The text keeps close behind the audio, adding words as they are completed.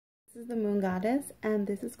is the Moon Goddess, and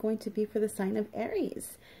this is going to be for the sign of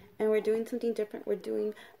Aries. And we're doing something different. We're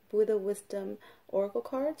doing Buddha Wisdom Oracle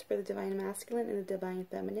cards for the Divine Masculine and the Divine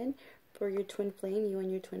Feminine for your twin flame, you and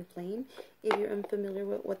your twin flame. If you're unfamiliar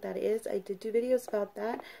with what that is, I did do videos about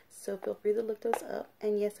that, so feel free to look those up.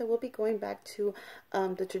 And yes, I will be going back to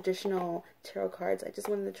the traditional tarot cards. I just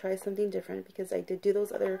wanted to try something different because I did do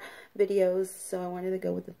those other videos, so I wanted to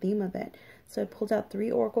go with the theme of it. So I pulled out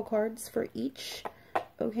 3 oracle cards for each.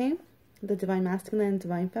 Okay, the Divine Masculine and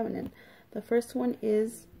Divine Feminine. The first one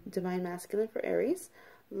is Divine Masculine for Aries.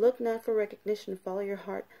 Look not for recognition, follow your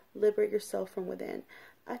heart, liberate yourself from within.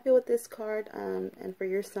 I feel with this card, and for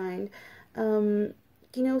your sign, you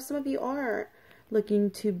know, some of you are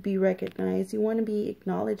looking to be recognized. You want to be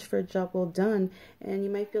acknowledged for a job well done, and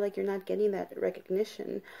you might feel like you're not getting that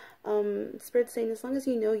recognition. Spirit's saying as long as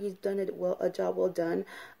you know you've done it well, a job well done,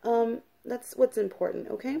 that's what's important,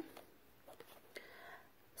 okay?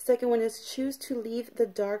 Second one is choose to leave the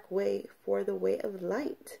dark way for the way of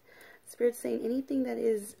light. Spirit's saying anything that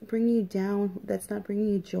is bringing you down, that's not bringing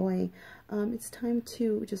you joy, it's time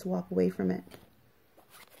to just walk away from it.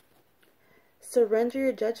 Surrender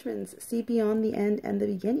your judgments. See beyond the end and the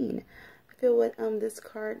beginning. I feel what this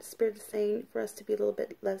card, Spirit is saying for us to be a little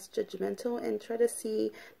bit less judgmental and try to see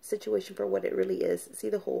the situation for what it really is. See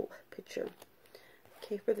the whole picture.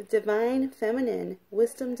 Okay, for the Divine Feminine,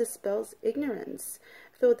 wisdom dispels ignorance.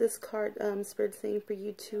 I feel with this card, Spirit is saying for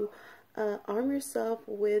you to arm yourself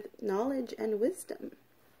with knowledge and wisdom.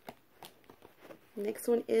 Next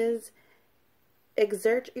one is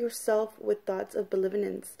exert yourself with thoughts of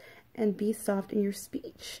benevolence and be soft in your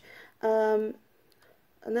speech.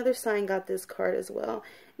 Another sign got this card as well,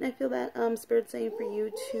 and I feel that Spirit's saying for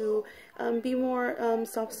you to be more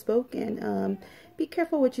soft-spoken. Be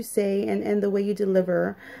careful what you say and the way you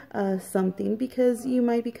deliver something, because you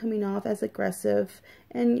might be coming off as aggressive,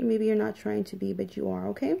 and maybe you're not trying to be, but you are,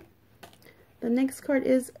 okay? The next card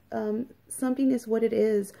is something is what it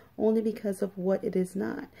is only because of what it is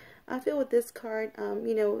not. I feel with this card,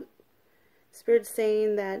 you know, Spirit's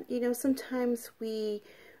saying that, you know, sometimes we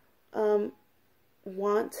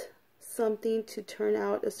want something to turn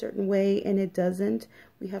out a certain way and it doesn't.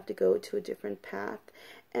 We have to go to a different path.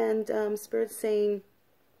 And Spirit's saying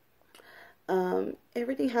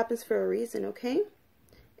everything happens for a reason, okay?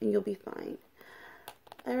 And you'll be fine.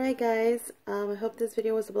 Alright guys, I hope this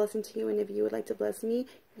video was a blessing to you, and if you would like to bless me,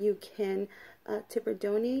 you can tip or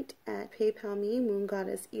donate at PayPal me,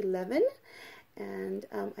 MoonGoddess11. And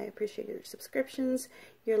I appreciate your subscriptions,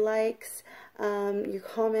 your likes, your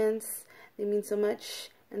comments. They mean so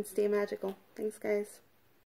much. And stay magical. Thanks guys.